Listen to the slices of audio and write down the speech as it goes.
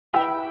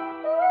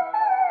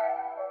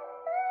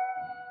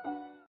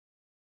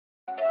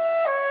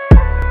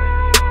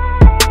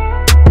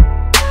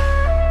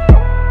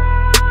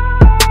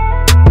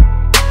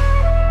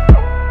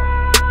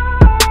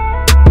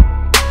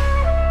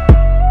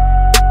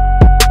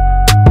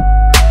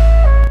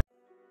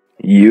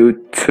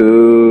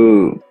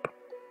YouTube,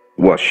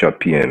 what's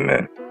up here,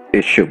 man?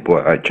 It's your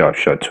boy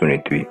jUMPSHOT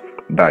 23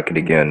 back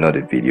again,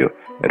 another video.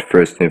 And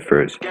first thing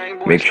first,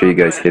 make sure you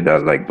guys hit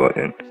that like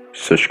button,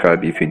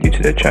 subscribe if you're new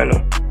to the channel.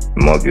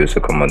 More videos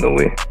will come on the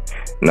way.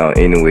 Now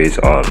anyways,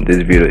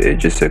 this video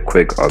is just a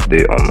quick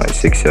update on my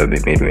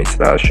 6'7" mid-range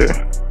slasher,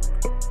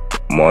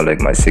 more like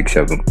my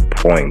 6'7"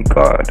 point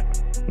guard,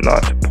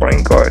 not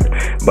point guard.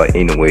 But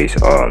anyways,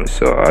 so I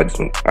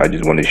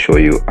just want to show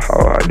you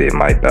how I did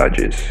my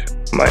badges,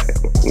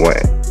 what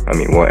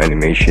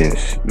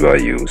animations do I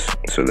use.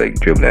 So like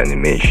dribble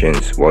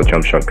animations, what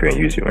jump shot current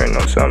using right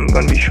now. So I'm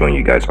gonna be showing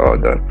you guys all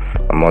that.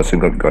 I'm also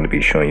gonna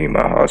be showing you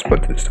my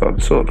hotspot and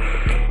stuff. So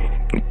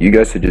you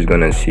guys are just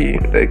gonna see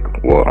like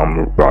what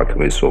I'm rocking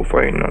with so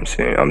far, you know what I'm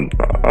saying.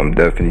 I'm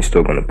definitely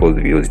still gonna post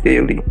videos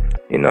daily,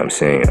 you know what I'm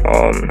saying.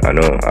 I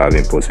know I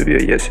haven't posted a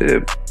video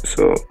yesterday,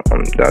 so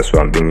that's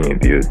why I'm bringing a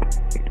video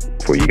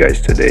for you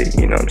guys today,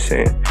 you know what I'm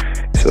saying.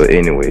 So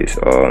anyways,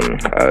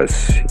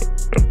 as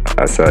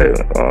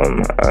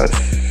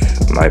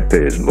my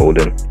play is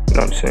loading, you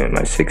know what I'm saying,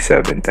 my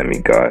 6'7" Demi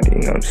god, you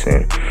know what I'm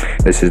saying.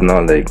 This is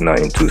not like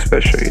nothing too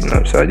special, you know what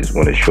I'm saying. I just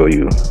want to show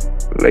you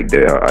like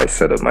there I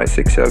set up my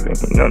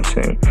 6'7", you know what I'm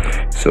saying.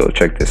 So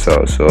check this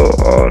out. So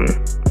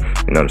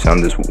you know what I'm saying,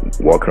 I'm just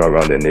walking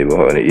around the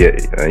neighborhood.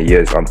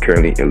 Yes, I'm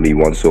currently Elite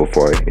 1 so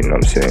far, you know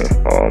what I'm saying.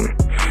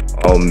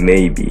 I'll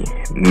maybe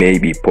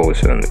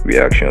post a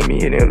reaction of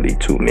me hitting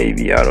Elite 2,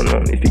 maybe, I don't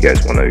know. If you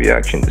guys want a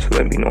reaction, just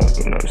let me know,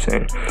 you know what I'm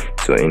saying.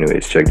 So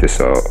anyways, check this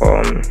out.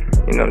 You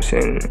know what I'm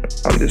saying,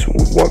 I'm just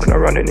walking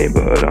around the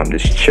neighborhood, I'm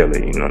just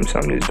chilling, you know what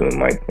I'm saying. I'm just doing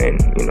my thing,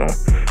 you know.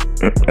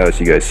 As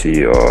you guys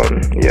see,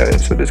 yeah,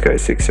 so this guy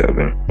is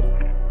 6'7".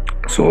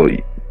 so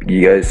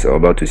you guys are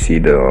about to see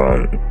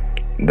the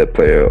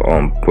player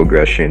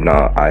progression.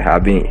 Now I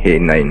haven't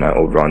hit 99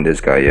 over on this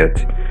guy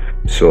yet,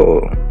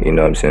 so you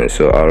know what I'm saying.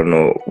 So I don't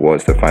know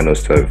what's the final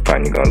stuff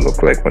finally gonna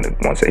look like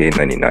once I hit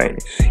 99.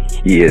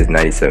 He is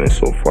 97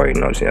 so far, you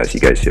know what I'm saying, as you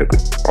guys see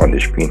on the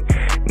screen.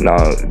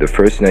 Now the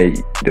first thing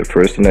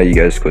that you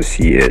guys could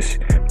see is,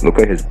 look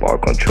at his ball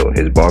control.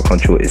 His ball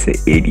control is an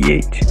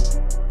 88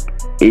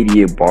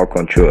 ball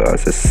control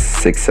as a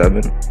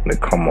 6'7".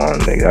 Like come on,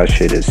 like that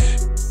shit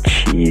is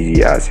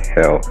cheesy as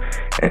hell.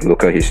 And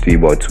look at his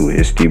 3-ball too.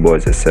 His 3-ball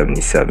is a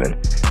 77,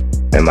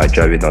 and my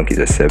driving dunk is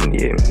a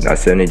 78. That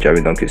 78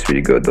 driving dunk is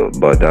pretty good though,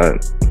 but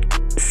that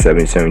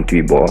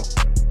 73 ball,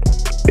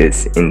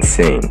 it's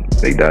insane.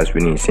 Like that's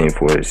really insane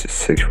for his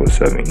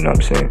 6'7", you know what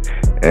I'm saying.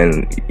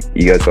 And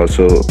you guys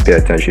also pay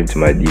attention to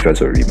my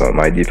defensive rebound.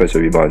 My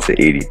defensive rebound is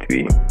a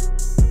 83,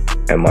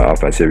 and my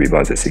offensive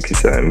rebounds at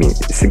 67. I mean,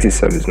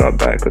 67 is not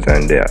bad because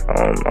I'm there.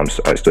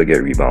 I still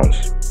get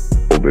rebounds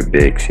over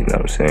bigs, you know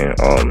what I'm saying.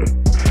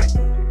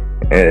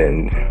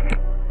 And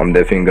I'm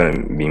definitely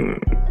gonna be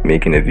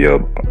making a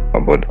video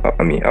about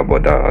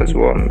that as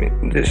well.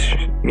 Just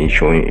me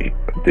showing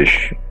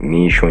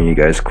you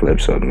guys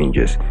clips of me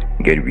just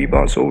get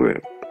rebounds over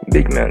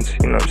big mans,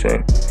 you know what I'm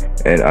saying.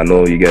 And I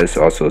know you guys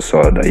also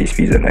saw that he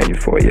speeds at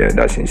 94. Yeah,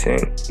 that's insane,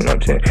 you know what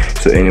I'm saying.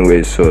 So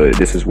anyways, so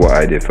this is what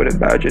I did for the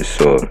badges.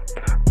 So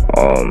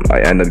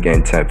I ended up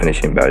getting 10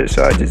 finishing badges.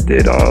 So I just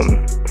did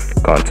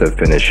contest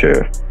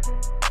finisher,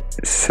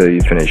 city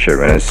finisher,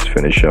 Renaissance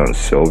finisher on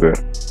silver,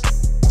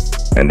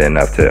 and then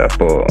after I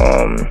put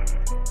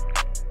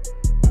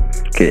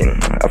okay,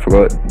 I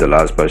forgot the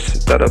last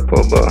badge that I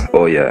put, but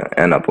oh yeah,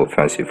 and I put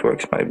fancy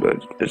forex, my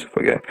bad, just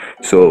forget.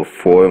 So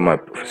for my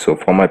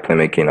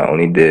playmaking, I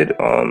only did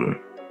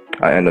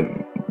I ended up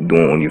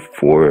doing only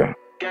 4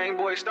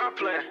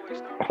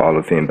 Hall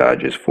of Fame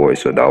badges, 4.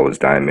 So that was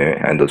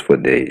diamond, handles for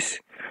days,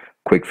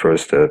 quick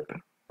first step,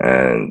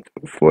 and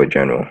for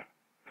general.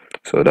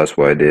 So that's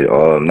what I did.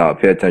 Now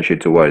pay attention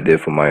to what I did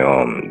for my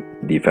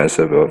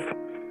defensive of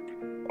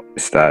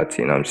stats,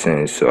 you know what I'm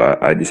saying. So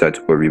I decided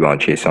to put rebound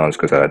chase ons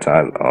because at the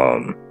time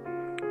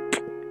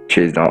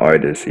chase down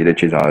artists, either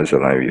chase down artists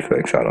or line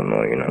reflex, I don't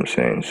know, you know what I'm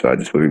saying. So I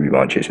just put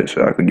rebound chases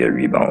so I could get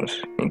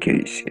rebounds in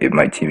case if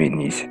my teammate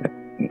needs,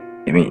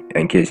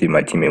 in case if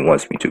my teammate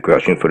wants me to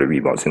crouch in for the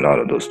rebounds and all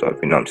of those stuff,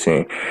 you know what I'm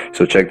saying.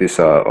 So check this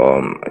out.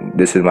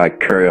 This is my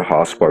current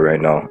hotspot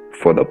right now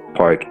for the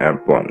Park and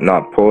Pro.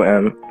 Now Pro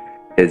M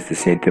is the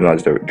same thing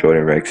as the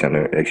Jordan Rex, and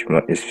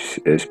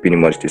it's pretty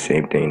much the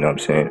same thing, you know what I'm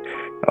saying.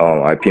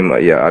 I've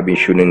been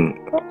shooting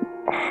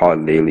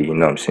hard lately, you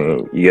know what I'm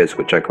saying. You guys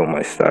go check out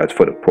my stats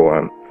for the Pro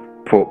M.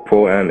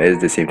 Pro M is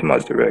the same thing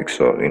as the Rex,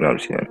 so you know what I'm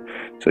saying.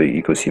 So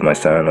you could see my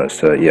stats.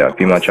 So yeah,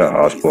 pretty much our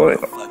hotspot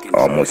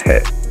almost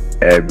hit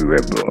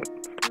everywhere, bro,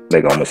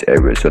 like almost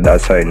everywhere. So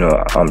that's how I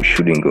know I'm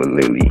shooting good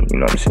lately, you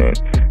know what I'm saying.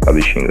 I'll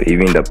be shooting good.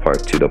 Even the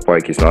park too. The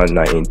park is not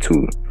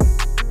into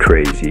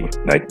crazy,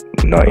 like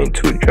not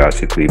into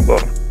drastically,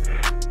 but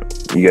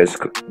you guys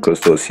could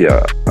still see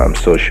I'm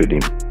still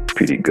shooting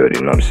pretty good,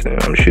 you know what I'm saying.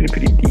 I'm shooting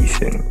pretty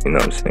decent, you know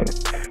what I'm saying.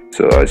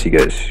 So as you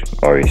guys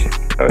already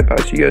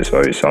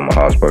saw my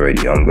hotspot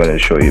already, I'm gonna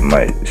show you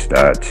my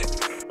stats,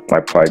 my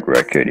park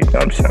record, you know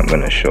what I'm saying. I'm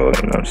gonna show,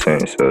 you know what I'm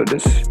saying. So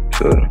this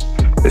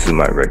is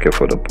my record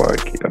for the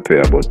park. I pay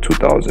about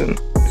 2,000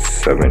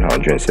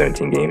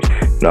 717 games.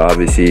 Now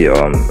obviously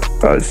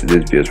as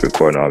this video is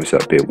recording, obviously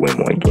I played way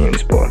more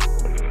games, but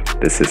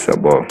this is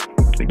about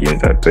the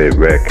games I play.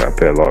 Rec, I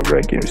play a lot of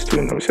rec games too,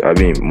 you know what I'm saying? I've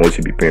been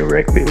mostly be playing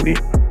rec lately,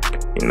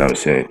 you know what I'm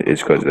saying?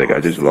 It's because like I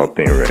just love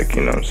playing rec,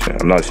 you know what I'm saying?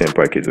 I'm not saying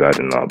park is bad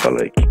or not, but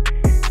like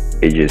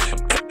it just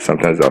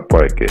sometimes at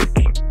park like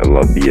a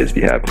lot of BS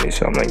be happening,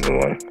 so I'm like, you know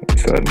what,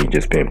 instead of me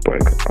just playing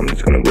park, I'm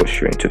just gonna go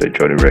straight into the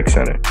Jordan Rec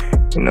Center,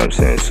 you know what I'm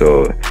saying?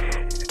 So,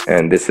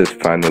 and this is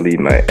finally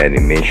my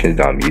animations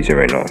that I'm using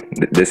right now.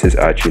 This is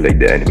actually like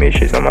the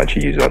animations I'm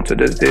actually using until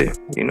this day,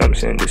 you know what I'm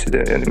saying? This is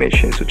the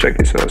animation, so check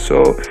this out.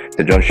 So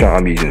the jump shot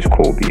I'm using is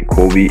Kobe.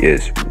 Kobe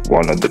is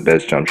one of the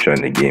best jump shot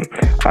in the game.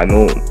 I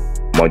know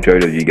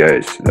majority of you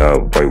guys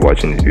by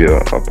watching this video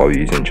are probably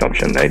using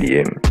jUMPSHOT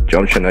 98.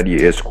 jUMPSHOT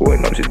 98 is cool,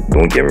 and obviously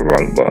don't get me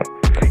wrong, but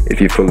if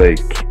you feel like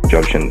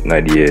jUMPSHOT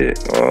 98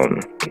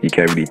 you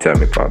can't really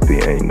tell it properly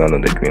and none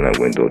of the green light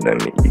window, then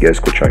you guys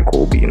could try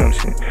Kobe, you know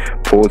what I'm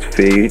saying? Post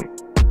fade,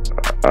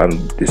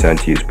 I'm deciding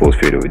to use post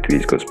fade over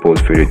threes because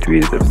post fade over three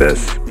is the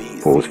best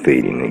post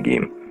fade in the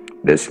game.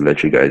 Just to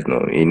let you guys know,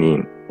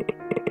 any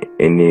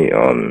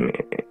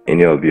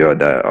of you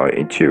that are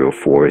interior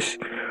fours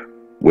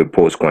with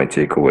post going to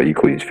take over, you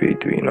could use fade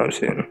 3, you know what I'm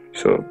saying?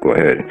 So go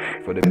ahead.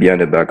 For the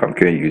behind the back, I'm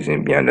currently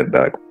using behind the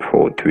back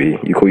pro 3.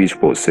 You could use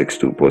pro 6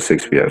 too. Pro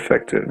 6 be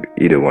effective.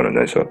 Either one of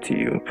them is up to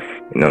you.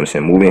 You know what I'm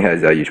saying? Moving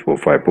heads, I use pro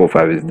 5. Pro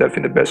 5 is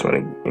definitely the best one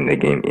in the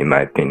game, in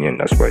my opinion.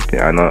 That's right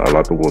there. I know a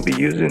lot of people will be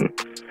using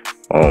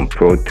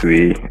pro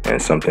 3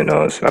 and something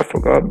else. I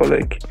forgot, but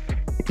like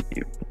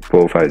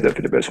pro 5 is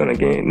definitely the best one in the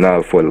game.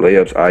 Now for the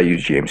layups, I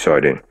use James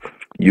Harden.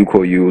 You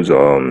could use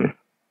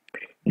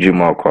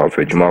Jamal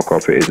Crawford. Jamal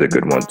Crawford is a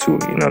good one too,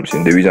 you know what I'm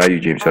saying? The reason I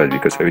use James Harden is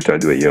because every time I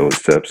do a yellow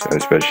steps, and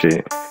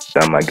especially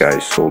that my guy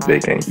is so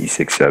big and he's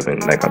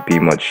 6'7", like I'm pretty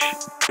much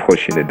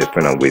pushing the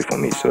defender away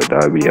from me, so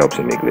that really helps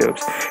me make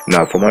layups.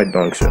 Now for my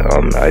dunks,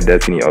 I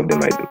definitely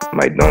update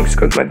my dunks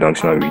because my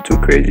dunks not really too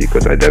crazy,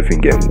 because I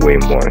definitely get way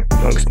more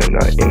dunks than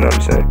that, you know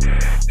what I'm saying?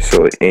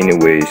 So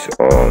anyways,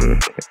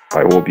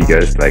 I hope you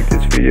guys like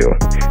this video.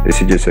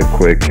 This is just a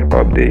quick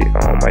update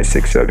on my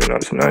 6'7",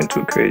 it's nothing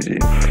too crazy.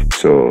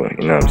 So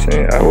you know what I'm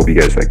saying, I hope you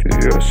guys like this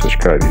video.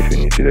 Subscribe if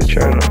you're new to the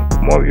channel.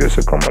 More videos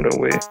will come on the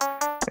way,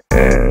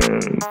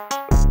 and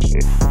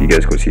you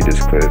guys go see this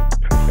clip,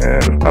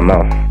 and I'm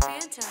out.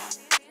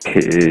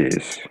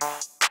 Peace.